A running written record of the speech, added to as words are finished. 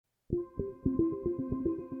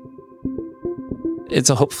It's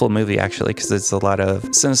a hopeful movie, actually, because there's a lot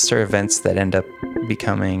of sinister events that end up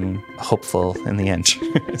becoming hopeful in the end.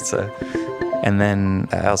 And then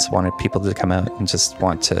I also wanted people to come out and just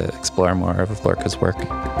want to explore more of Lorca's work.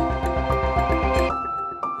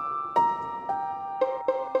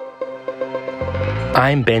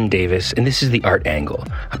 I'm Ben Davis, and this is The Art Angle,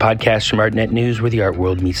 a podcast from ArtNet News where the art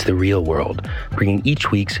world meets the real world, bringing each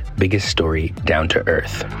week's biggest story down to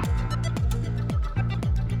earth.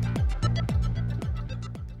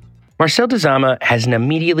 Marcel Dzama has an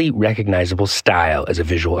immediately recognizable style as a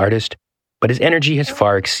visual artist, but his energy has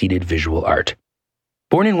far exceeded visual art.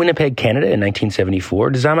 Born in Winnipeg, Canada in 1974,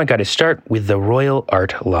 Dzama got his start with the Royal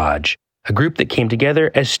Art Lodge, a group that came together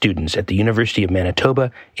as students at the University of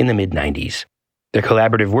Manitoba in the mid-90s. Their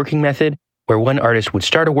collaborative working method, where one artist would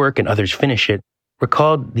start a work and others finish it, were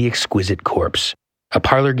called the Exquisite Corpse, a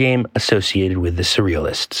parlor game associated with the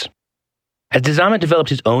Surrealists. As Dzama developed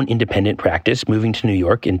his own independent practice, moving to New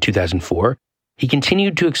York in 2004, he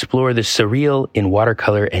continued to explore the surreal in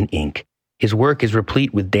watercolor and ink. His work is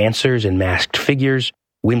replete with dancers and masked figures,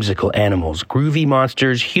 whimsical animals, groovy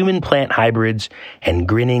monsters, human-plant hybrids, and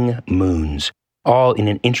grinning moons, all in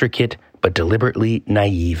an intricate but deliberately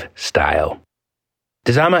naive style.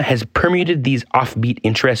 Dzama has permeated these offbeat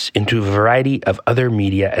interests into a variety of other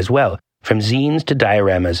media as well, from zines to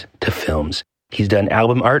dioramas to films. He's done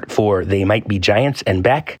album art for They Might Be Giants and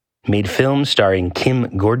Beck, made films starring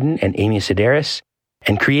Kim Gordon and Amy Sedaris,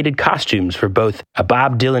 and created costumes for both a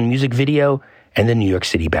Bob Dylan music video and the New York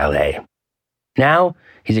City Ballet. Now,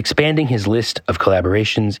 he's expanding his list of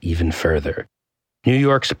collaborations even further. New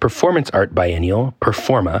York's performance art biennial,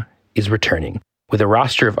 Performa, is returning, with a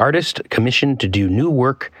roster of artists commissioned to do new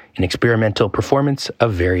work in experimental performance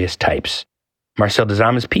of various types. Marcel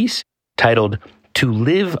Dzama's piece, titled To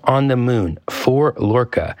Live on the Moon for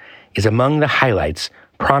Lorca, is among the highlights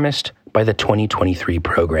promised by the 2023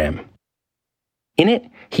 program. In it,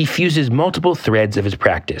 he fuses multiple threads of his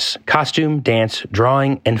practice: costume, dance,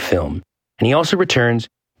 drawing, and film, and he also returns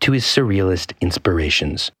to his surrealist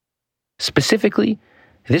inspirations. Specifically,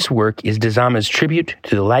 this work is Dzama's tribute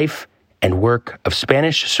to the life and work of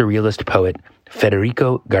Spanish surrealist poet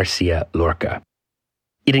Federico Garcia Lorca.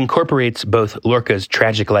 It incorporates both Lorca's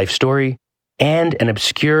tragic life story and an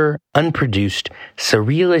obscure, unproduced,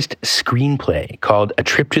 surrealist screenplay called A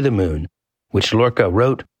Trip to the Moon, which Lorca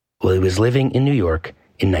wrote while he was living in New York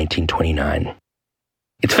in 1929.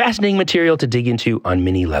 It's fascinating material to dig into on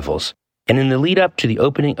many levels, and in the lead-up to the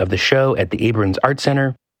opening of the show at the Abrams Art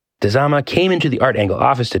Center, Dzama came into the Art Angle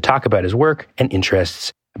office to talk about his work and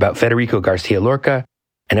interests, about Federico Garcia Lorca,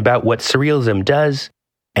 and about what surrealism does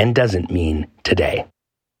and doesn't mean today.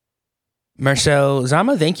 Marcel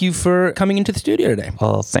Dzama, thank you for coming into the studio today.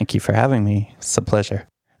 Well, thank you for having me. It's a pleasure.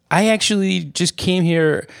 I actually just came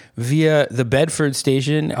here via the Bedford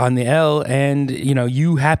station on the L, and,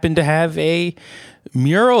 you happen to have a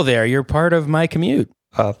mural there. You're part of my commute.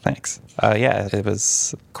 Oh, thanks. Yeah, it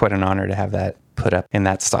was quite an honor to have that put up in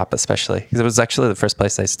that stop, especially because it was actually the first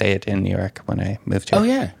place I stayed in New York when I moved here. Oh,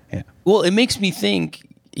 yeah. Yeah. Well, it makes me think,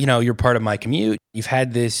 you're part of my commute. You've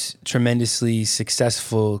had this tremendously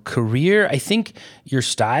successful career. I think your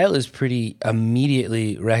style is pretty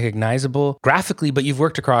immediately recognizable graphically, but you've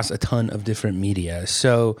worked across a ton of different media.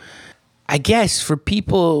 So I guess for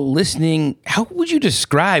people listening, how would you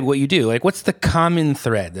describe what you do? Like, what's the common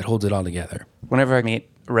thread that holds it all together? Whenever I meet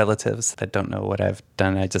relatives that don't know what I've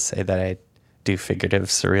done, I just say that I do figurative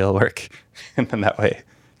surreal work. And then that way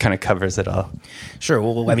kind of covers it all. Sure.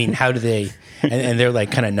 Well, I mean, how do they, and they're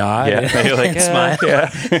like kind of nod and they're like, and smile.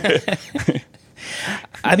 Yeah.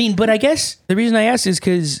 I mean, but I guess the reason I asked is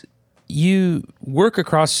because you work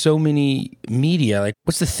across so many media. Like,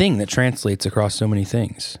 what's the thing that translates across so many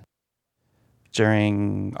things?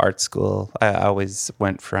 During art school, I always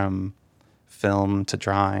went from film to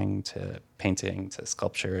drawing to painting to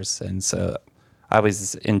sculptures. And so I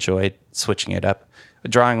always enjoyed switching it up.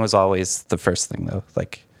 Drawing was always the first thing, though.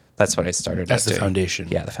 Like, that's what I started. That's the doing. foundation.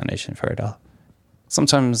 Yeah, the foundation for it all.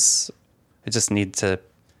 Sometimes I just need to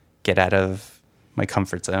get out of my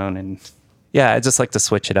comfort zone, and I just like to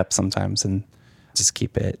switch it up sometimes and just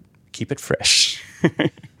keep it fresh.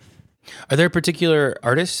 Are there particular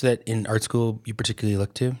artists that in art school you particularly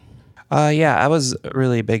look to? I was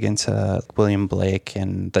really big into William Blake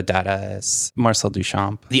and the Dadaists, Marcel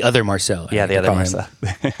Duchamp. The other Marcel. Yeah, the other Marcel.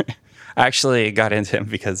 I actually got into him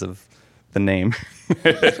because of the name.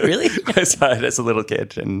 Really? I saw it as a little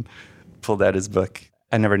kid and pulled out his book.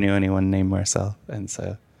 I never knew anyone named Marcel, and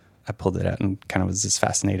so I pulled it out and kind of was just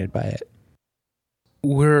fascinated by it.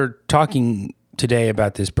 We're talking today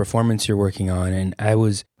about this performance you're working on, and I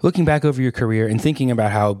was looking back over your career and thinking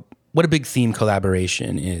about what a big theme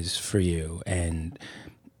collaboration is for you. And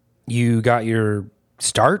you got your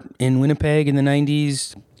start in Winnipeg in the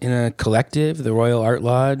 90s in a collective, the Royal Art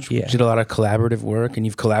Lodge, which did a lot of collaborative work, and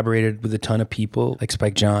you've collaborated with a ton of people like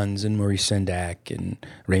Spike Jonze and Maurice Sendak and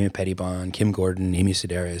Raymond Pettibon, Kim Gordon, Amy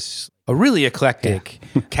Sedaris, a really eclectic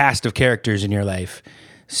cast of characters in your life.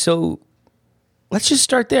 So let's just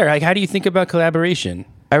start there. Like, how do you think about collaboration?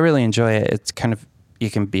 I really enjoy it. It's kind of, you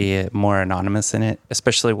can be more anonymous in it,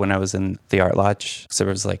 especially when I was in the Art Lodge. So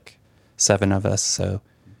there was like 7 of us, so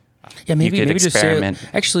yeah, maybe just experiment. Say.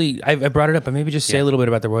 Actually, I brought it up, but maybe just say a little bit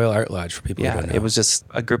about the Royal Art Lodge for people who don't know. It was just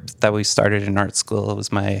a group that we started in art school. It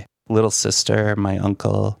was my little sister, my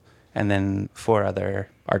uncle, and then 4 other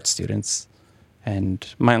art students. And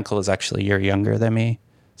my uncle was actually a year younger than me,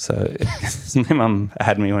 so my mom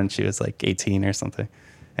had me when she was like 18 or something,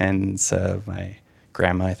 and so my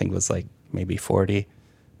grandma, I think, was like maybe 40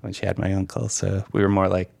 when she had my uncle. So we were more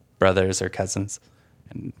like brothers or cousins.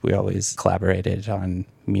 And we always collaborated on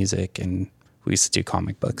music, and we used to do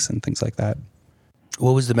comic books and things like that.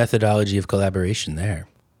 What was the methodology of collaboration there?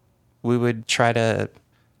 We would try to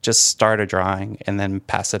just start a drawing and then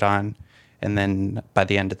pass it on. And then by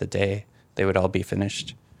the end of the day, they would all be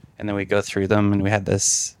finished. And then we go through them, and we had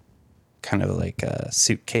this kind of like a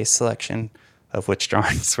suitcase selection of which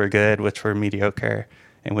drawings were good, which were mediocre,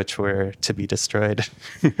 and which were to be destroyed.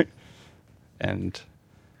 And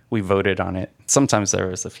we voted on it. Sometimes there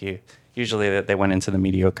was a few. Usually they went into the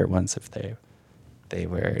mediocre ones if they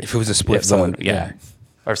were. If it was a split vote,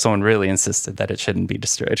 or someone really insisted that it shouldn't be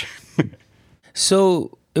destroyed.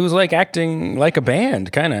 So it was like acting like a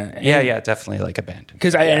band, kind of. Yeah, definitely like a band.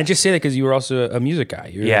 Because I just say that because you were also a music guy.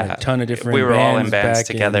 You were in a ton of different. We were bands all in bands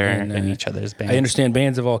together in each other's bands. I understand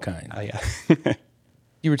bands of all kinds. Oh yeah.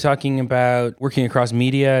 You were talking about working across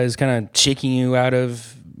media is kind of shaking you out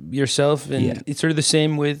of yourself, and it's sort of the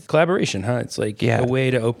same with collaboration, huh? It's like a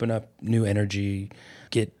way to open up new energy,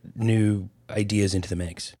 get new ideas into the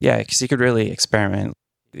mix. Yeah, because you could really experiment.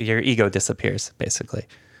 Your ego disappears basically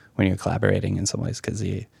when you're collaborating in some ways, because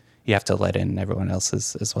you have to let in everyone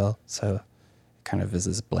else's as well. So it kind of is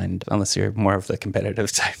this blend, unless you're more of the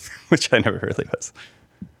competitive type, which I never really was.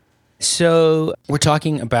 So we're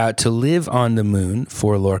talking about To Live on the Moon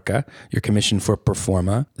for Lorca, your commission for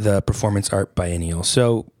Performa, the performance art biennial.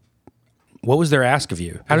 So what was their ask of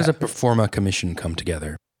you? How does a Performa commission come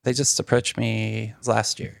together? They just approached me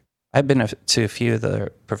last year. I've been to a few of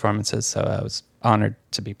the performances, so I was honored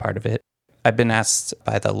to be part of it. I've been asked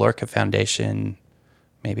by the Lorca Foundation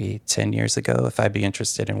maybe 10 years ago if I'd be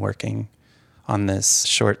interested in working on this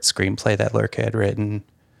short screenplay that Lorca had written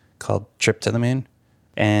called Trip to the Moon.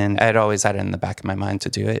 And I'd always had it in the back of my mind to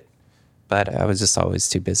do it, but I was just always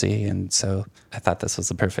too busy. And so I thought this was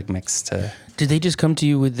the perfect mix to... Did they just come to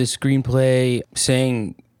you with this screenplay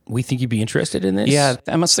saying, we think you'd be interested in this? Yeah,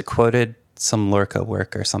 I must have quoted some Lorca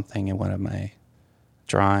work or something in one of my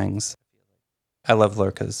drawings. I love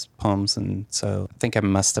Lorca's poems, and so I think I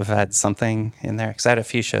must have had something in there, because I had a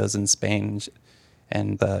few shows in Spain,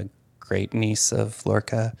 and the great niece of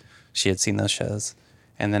Lorca, she had seen those shows.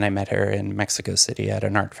 And then I met her in Mexico City at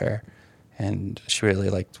an art fair, and she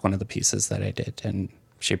really liked one of the pieces that I did, and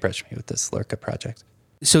she approached me with this Lorca project.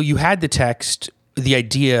 So you had the text, the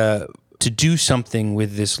idea to do something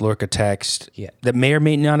with this Lorca text that may or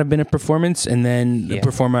may not have been a performance, and then the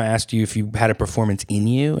performer asked you if you had a performance in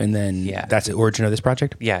you, and then that's the origin of this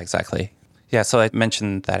project? Yeah, exactly. Yeah, so I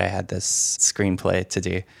mentioned that I had this screenplay to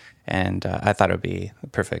do, and I thought it would be a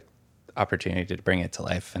perfect opportunity to bring it to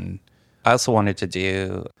life. And I also wanted to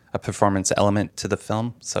do a performance element to the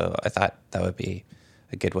film, so I thought that would be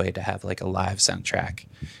a good way to have like a live soundtrack.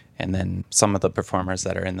 And then some of the performers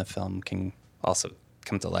that are in the film can also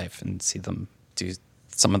come to life and see them do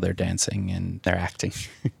some of their dancing and their acting.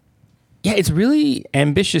 Yeah, it's really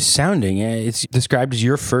ambitious sounding. It's described as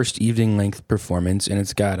your first evening-length performance, and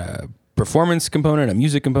it's got a performance component, a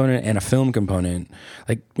music component, and a film component.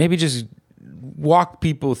 Like, maybe just walk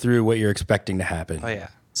people through what you're expecting to happen. Oh, yeah.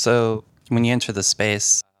 So when you enter the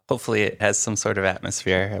space, hopefully it has some sort of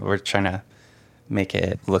atmosphere. We're trying to make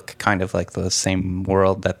it look kind of like the same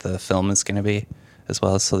world that the film is going to be as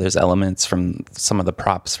well. So there's elements from some of the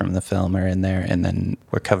props from the film are in there, and then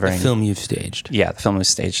we're covering... The film you've staged. Yeah, the film we've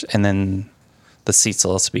staged. And then the seats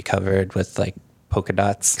will also be covered with like polka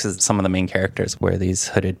dots, because some of the main characters wear these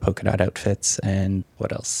hooded polka dot outfits. And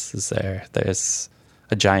what else is there? There's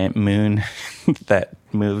a giant moon that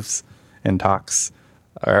moves and talks.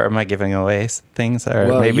 Or am I giving away things? Or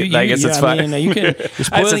well, maybe I guess it's fine. I mean,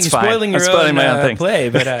 you're spoiling your own play.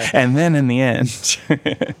 But and then in the end,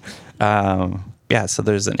 Yeah, so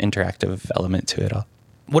there's an interactive element to it all.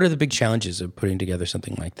 What are the big challenges of putting together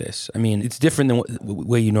something like this? I mean, it's different than the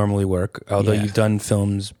way you normally work, although you've done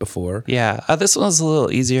films before. Yeah, this one was a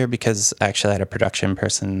little easier because I actually had a production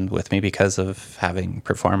person with me because of having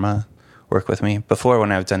Performa work with me. Before,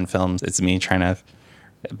 when I've done films, it's me trying to,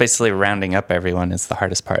 basically rounding up everyone is the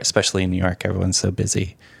hardest part, especially in New York. Everyone's so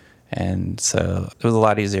busy. And so it was a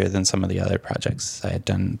lot easier than some of the other projects I had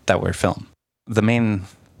done that were film. The main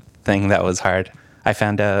thing that was hard, I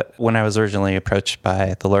found out when I was originally approached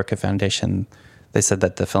by the Lorca Foundation, they said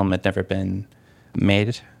that the film had never been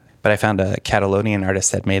made, but I found a Catalonian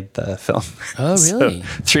artist had made the film. Oh, really? So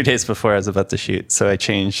 3 days before I was about to shoot. So I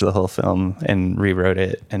changed the whole film and rewrote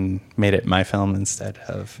it and made it my film instead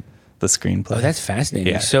of the screenplay. Oh, that's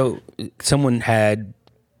fascinating. Yeah. So someone had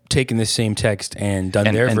taken the same text and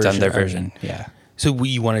done their version. Done their version, yeah. So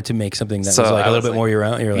you wanted to make something that So was like I a was little bit more your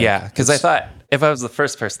own? You're like, yeah, because I thought if I was the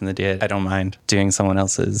first person to do it, I don't mind doing someone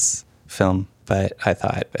else's film. But I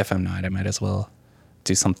thought if I'm not, I might as well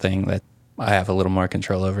do something that I have a little more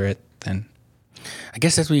control over it than. I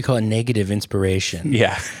guess that's what you call a negative inspiration.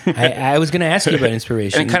 Yeah. I was going to ask you about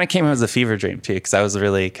inspiration. And it kind of came as a fever dream too, because I was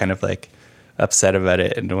really kind of like upset about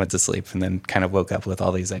it and went to sleep and then kind of woke up with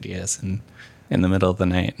all these ideas and in the middle of the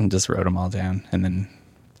night and just wrote them all down and then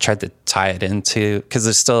tried to tie it into, because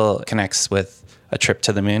it still connects with A Trip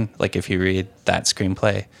to the Moon. Like if you read that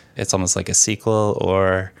screenplay, it's almost like a sequel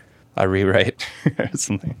or a rewrite or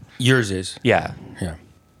something. Yours is. Yeah. Yeah.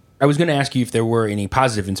 I was going to ask you if there were any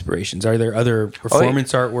positive inspirations. Are there other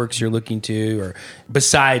performance artworks you're looking to, or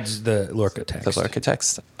besides the Lorca text? The Lorca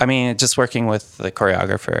text. I mean, just working with the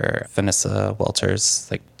choreographer, Vanessa Walters,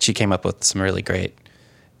 like she came up with some really great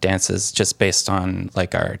dances just based on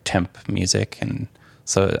like our temp music. And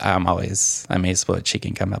so I'm always amazed what she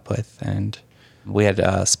can come up with. And we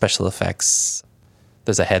had special effects.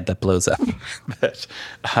 There's a head that blows up. But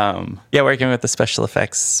working with the special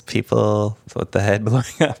effects people with the head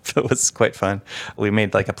blowing up, it was quite fun. We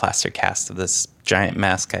made like a plaster cast of this giant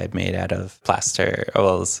mask I had made out of plaster.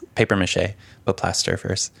 Well, it was paper mache, but plaster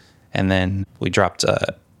first. And then we dropped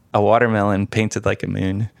a watermelon painted like a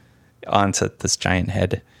moon onto this giant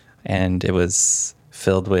head. And it was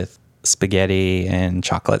filled with spaghetti and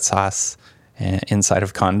chocolate sauce inside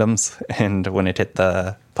of condoms. And when it hit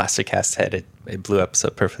the plastic cast head, it blew up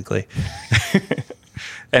so perfectly.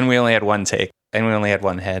 And we only had one take, and we only had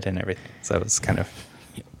one head and everything. So it was kind of...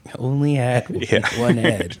 Only had one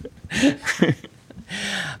head.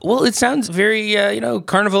 Well, it sounds very,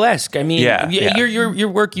 carnivalesque. I mean, your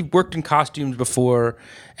work, you've worked in costumes before,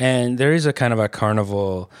 and there is a kind of a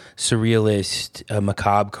carnival, surrealist,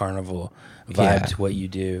 macabre carnival vibe to what you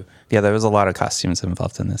do. Yeah, there was a lot of costumes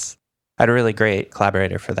involved in this. I had a really great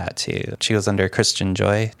collaborator for that too. She goes under Christian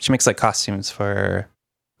Joy. She makes like costumes for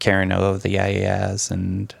Karen O of the Yeah Yeahs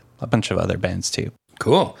and a bunch of other bands too.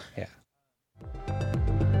 Cool. Yeah.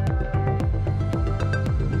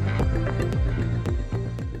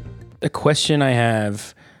 A question I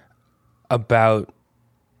have about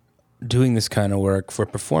doing this kind of work for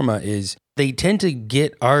Performa is they tend to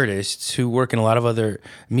get artists who work in a lot of other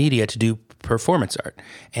media to do performance art.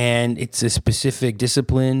 And it's a specific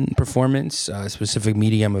discipline performance, a specific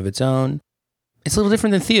medium of its own. It's a little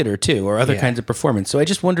different than theater too, or other kinds of performance. So I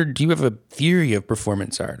just wondered, do you have a theory of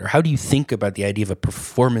performance art? Or how do you think about the idea of a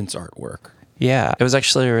performance artwork? Yeah, it was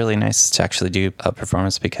actually really nice to actually do a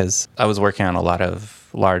performance because I was working on a lot of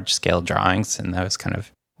large scale drawings and I was kind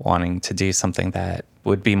of wanting to do something that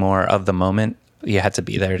would be more of the moment. You had to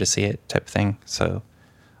be there to see it type of thing. So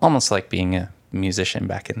almost like being a musician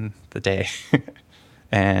back in the day.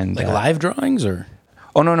 And like live drawings or?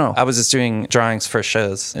 Oh, no. I was just doing drawings for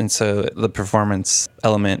shows. And so the performance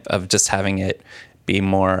element of just having it be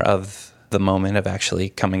more of the moment of actually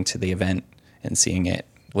coming to the event and seeing it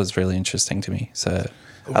was really interesting to me. So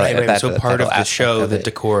right. So part of the show, the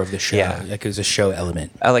decor of the show, like it was a show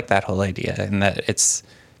element. I like that whole idea and that it's,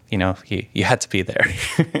 you had to be there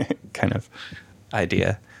kind of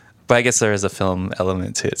idea. But I guess there is a film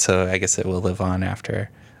element to it, so I guess it will live on after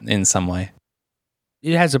in some way.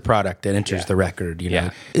 It has a product that enters the record,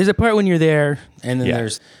 Yeah. There's a part when you're there, and then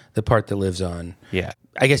there's the part that lives on. Yeah.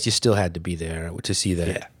 I guess you still had to be there to see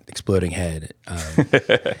the exploding head.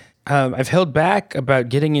 I've held back about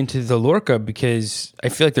getting into the Lorca because I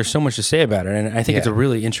feel like there's so much to say about it, and I think it's a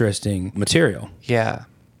really interesting material. Yeah.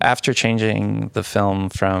 After changing the film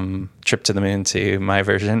from Trip to the Moon to my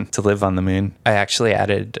version, To Live on the Moon, I actually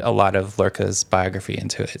added a lot of Lorca's biography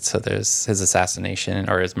into it. So there's his assassination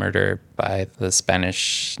or his murder by the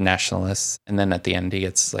Spanish nationalists. And then at the end, he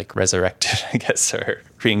gets like resurrected, I guess, or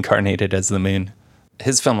reincarnated as the moon.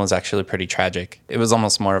 his film was actually pretty tragic. It was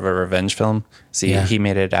almost more of a revenge film. See, he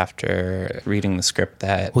made it after reading the script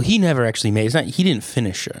that... Well, he never actually made it. He didn't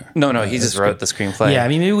finish it. No, he just wrote the screenplay. Yeah, I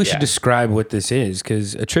mean, maybe we should describe what this is,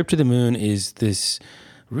 because A Trip to the Moon is this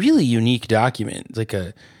really unique document. It's like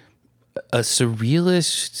a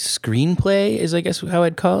surrealist screenplay is, I guess, how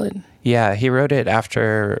I'd call it. Yeah, he wrote it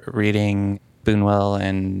after reading Buñuel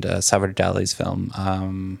and Salvador Dali's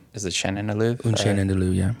film. Is it Chien and the Louvre? Un Chien and the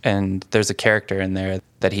Louvre, yeah. And there's a character in there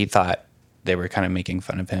that he thought they were kind of making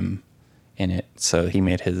fun of him in it. So he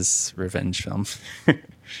made his revenge film,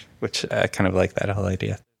 which I kind of like that whole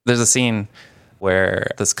idea. There's a scene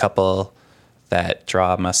where this couple that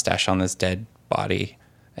draw a mustache on this dead body,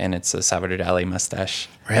 and it's a Salvador Dali mustache.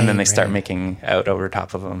 Right, and then they start making out over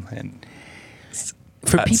top of him. And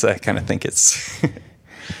I kind of think it's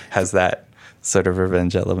has that sort of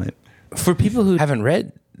revenge element. For people who haven't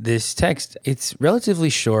read this text, it's relatively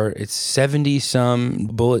short. It's 70-some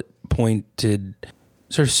bullet pointed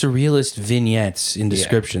sort of surrealist vignettes in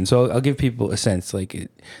description. So I'll give people a sense. Like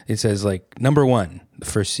it says, like, number 1, the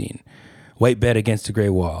first scene. White bed against a gray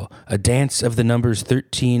wall. A dance of the numbers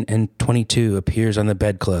 13 and 22 appears on the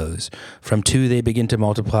bedclothes. From 2, they begin to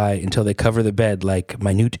multiply until they cover the bed like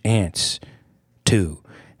minute ants. 2.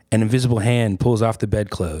 An invisible hand pulls off the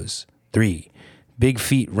bedclothes. 3. Big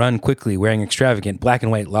feet run quickly wearing extravagant black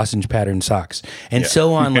and white lozenge patterned socks. And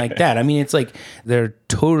so on like that. I mean, it's like they're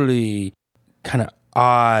totally kind of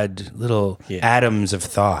odd little atoms of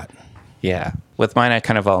thought. Yeah. With mine, I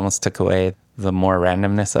kind of almost took away the more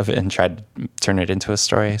randomness of it and tried to turn it into a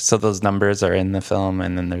story. So those numbers are in the film,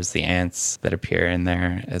 and then there's the ants that appear in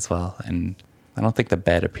there as well. And I don't think the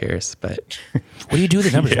bed appears, but... What do you do with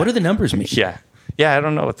the numbers? What do the numbers mean? Yeah, I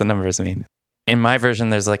don't know what the numbers mean. In my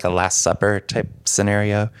version, there's like a Last Supper type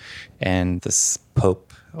scenario, and this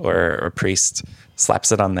pope or priest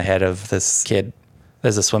slaps it on the head of this kid.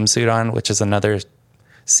 There's a swimsuit on, which is another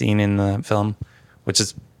scene in the film, which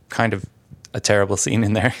is kind of a terrible scene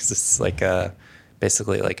in there. It's like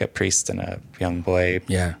basically like a priest and a young boy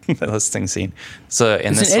listing scene. So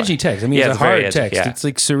it's an edgy text. I mean, it's a hard text. Yeah. It's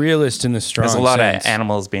like surrealist in the strong sense. There's a lot of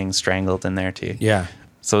animals being strangled in there too. Yeah.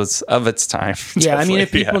 So it's of its time. Yeah, I mean,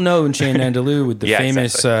 if people know in Chien and the Louvre with the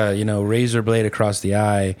famous, razor blade across the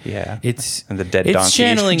eye, it's and the dead donkey.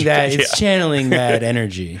 Channeling that. It's channeling that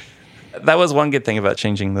energy. That was one good thing about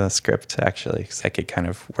changing the script, actually, because I could kind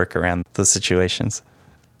of work around those situations.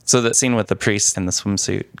 So the scene with the priest and the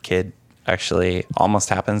swimsuit kid actually almost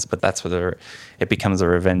happens, but that's where it becomes a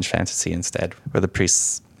revenge fantasy instead, where the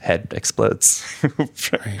priest's head explodes.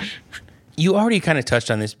 Right. You already kind of touched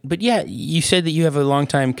on this, but you said that you have a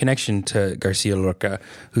long-time connection to Garcia Lorca,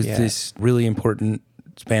 who's this really important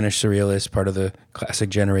Spanish surrealist, part of the classic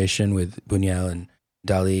generation with Buñuel and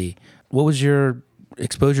Dali. What was your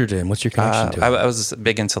exposure to him? What's your connection to him? I was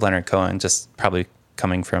big into Leonard Cohen, just probably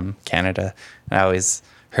coming from Canada, and I always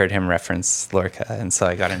heard him reference Lorca, and so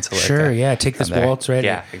I got into Lorca. Sure, yeah. Take This Waltz, right?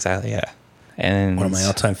 Yeah, exactly, yeah. And one of my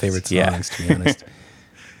all-time favorite songs, to be honest.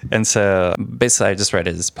 And so basically I just read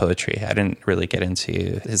his poetry. I didn't really get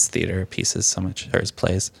into his theater pieces so much, or his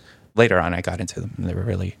plays. Later on I got into them, and they were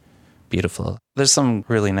really beautiful. There's some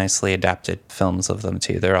really nicely adapted films of them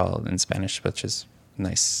too. They're all in Spanish, which is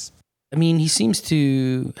nice. I mean, he seems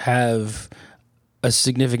to have a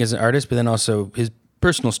significance as an artist, but then also his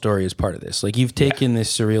personal story is part of this. Like, you've taken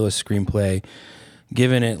this surrealist screenplay,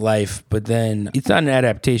 given it life, but then it's not an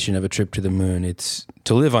adaptation of A Trip to the Moon. It's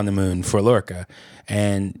To Live on the Moon for Lorca.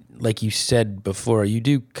 And like you said before, you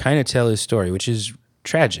do kind of tell his story, which is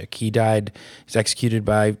tragic. He's executed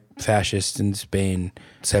by fascists in Spain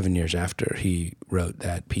 7 years after he wrote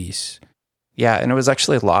that piece. Yeah, and it was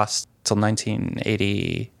actually lost till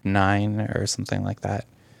 1989 or something like that.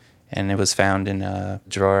 And it was found in a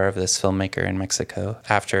drawer of this filmmaker in Mexico.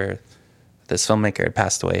 After this filmmaker had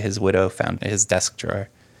passed away, his widow found his desk drawer.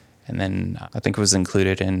 And then I think it was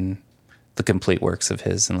included in the complete works of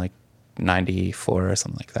his in like 94 or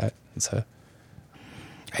something like that. And so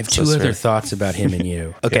I have two other thoughts about him and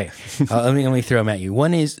you. Okay, let me throw them at you.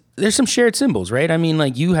 One is, there's some shared symbols, right? I mean,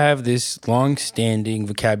 like, you have this long-standing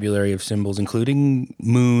vocabulary of symbols, including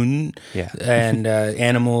moon and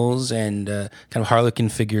animals and kind of harlequin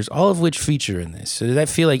figures, all of which feature in this. So did that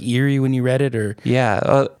feel like eerie when you read it? Or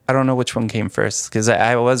I don't know which one came first, because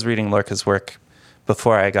I was reading Lorca's work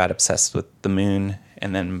before I got obsessed with the moon,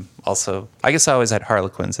 and then also, I guess I always had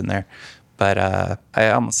harlequins in there. But I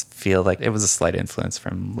almost feel like it was a slight influence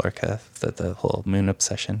from Lorca, the whole moon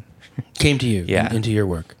obsession. Came to you, into your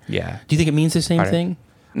work. Yeah. Do you think it means the same thing?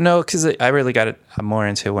 No, because I really got it more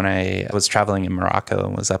into when I was traveling in Morocco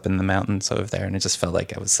and was up in the mountains over there, and it just felt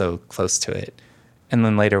like I was so close to it. And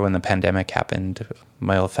then later when the pandemic happened,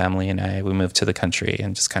 my whole family and we moved to the country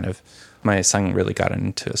and just kind of, my son really got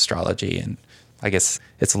into astrology, and I guess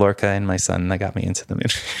it's Lorca and my son that got me into the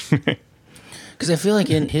moon. Because I feel like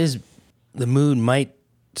the moon might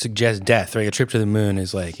suggest death, right? A trip to the moon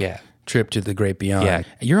is like trip to the great beyond. Yeah.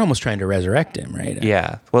 You're almost trying to resurrect him, right?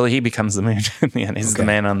 Yeah. Well, he becomes the moon in the end. He's the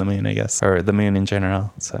man on the moon, I guess, or the moon in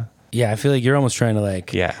general. So yeah, I feel like you're almost trying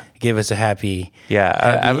to give us a happy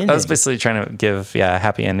I was basically trying to give a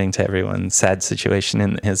happy ending to everyone's sad situation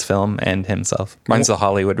in his film and himself. Mine's the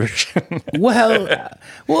Hollywood version. well,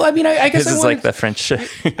 I mean, I guess this is like the French.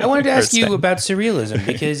 I wanted to ask you about surrealism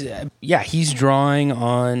because he's drawing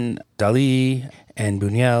on Dali and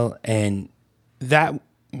Buñuel, and that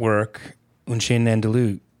work, Un Chien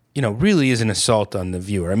Andalou, really is an assault on the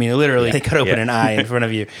viewer. I mean, literally, they cut open an eye in front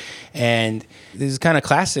of you. And this is kind of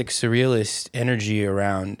classic surrealist energy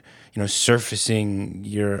around, surfacing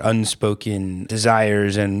your unspoken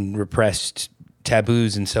desires and repressed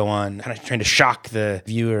taboos and so on, kind of trying to shock the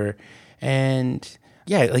viewer. And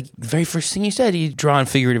like the very first thing you said, you draw on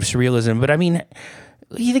figurative surrealism. But I mean,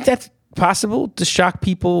 you think that's possible to shock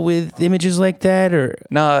people with images like that? Or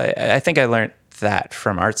No, I think I learned that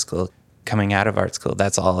from art school. Coming out of art school,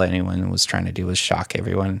 that's all anyone was trying to do, was shock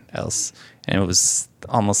everyone else. And it was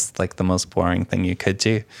almost like the most boring thing you could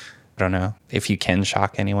do. I don't know if you can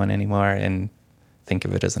shock anyone anymore and think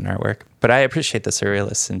of it as an artwork. But I appreciate the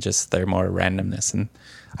surrealists and just their more randomness. And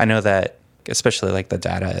I know that, especially like the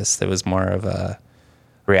Dadaists, there was more of a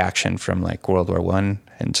reaction from like World War I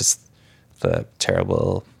and just the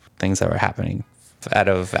terrible things that were happening out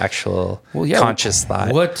of actual conscious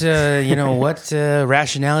thought. What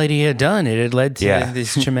rationality had done? It had led to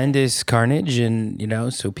this tremendous carnage,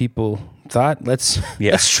 and so people thought, let's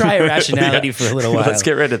try irrationality for a little while. Let's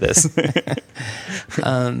get rid of this.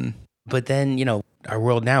 But then our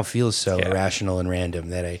world now feels so irrational and random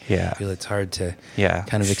that I feel it's hard to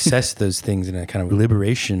kind of access those things in a kind of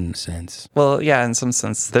liberation sense. Well, in some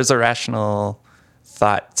sense, there's a rational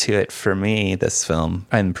thought to it for me, this film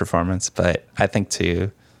and performance, but I think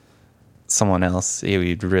to someone else,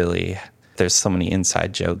 you'd really, there's so many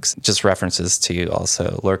inside jokes, just references to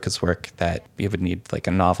also Lorca's work that you would need like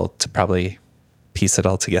a novel to probably piece it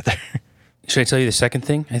all together. Should I tell you the second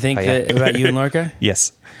thing I think about you and Lorca?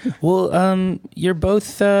 Yes. Well, you're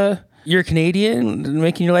both, you're Canadian,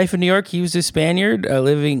 making your life in New York. He was a Spaniard,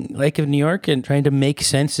 living like in New York and trying to make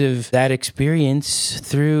sense of that experience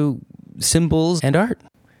through symbols and art.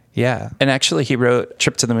 Yeah. And actually he wrote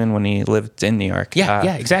Trip to the Moon when he lived in New York.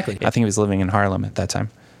 Yeah, exactly. I think he was living in Harlem at that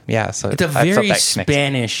time. Yeah, so it's a very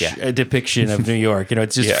Spanish depiction of New York.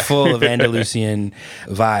 It's just full of Andalusian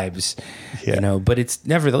vibes. But it's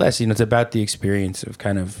nevertheless, it's about the experience of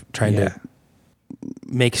kind of trying to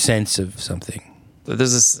make sense of something.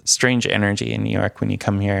 There's this strange energy in New York when you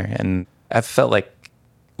come here, and I felt like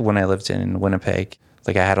when I lived in Winnipeg,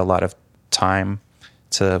 like I had a lot of time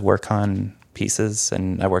to work on pieces,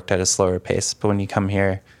 and I worked at a slower pace. But when you come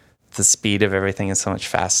here, the speed of everything is so much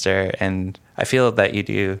faster, and I feel that you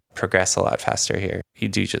do progress a lot faster here. You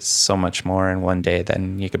do just so much more in one day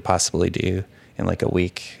than you could possibly do in like a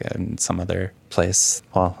week in some other place.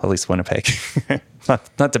 Well, at least Winnipeg.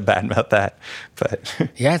 not to badmouth that, but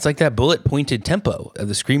it's like that bullet pointed tempo of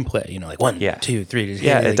the screenplay. Like 1, 2, 3.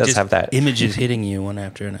 It does have that images hitting you one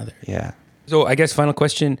after another. Yeah. So I guess final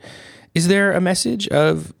question. Is there a message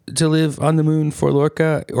of To Live on the Moon for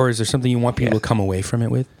Lorca, or is there something you want people to come away from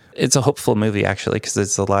it with? It's a hopeful movie, actually, because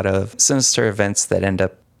it's a lot of sinister events that end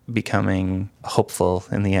up becoming hopeful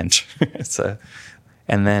in the end.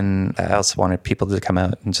 And then I also wanted people to come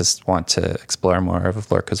out and just want to explore more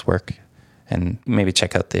of Lorca's work and maybe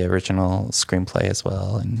check out the original screenplay as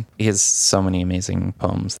well. And he has so many amazing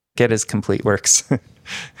poems. Get his complete works.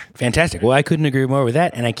 Fantastic. Well, I couldn't agree more with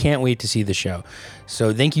that, and I can't wait to see the show.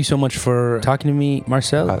 So thank you so much for talking to me,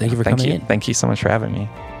 Marcel. Thank you for coming in. Thank you so much for having me.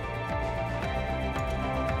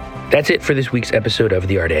 That's it for this week's episode of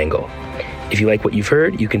The Art Angle. If you like what you've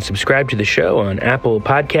heard, you can subscribe to the show on Apple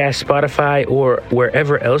Podcasts, Spotify, or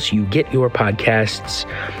wherever else you get your podcasts.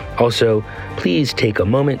 Also, please take a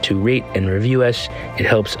moment to rate and review us. It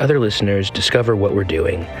helps other listeners discover what we're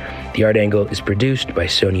doing. The Art Angle is produced by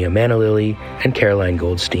Sonia Manalili and Caroline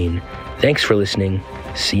Goldstein. Thanks for listening.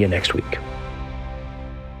 See you next week.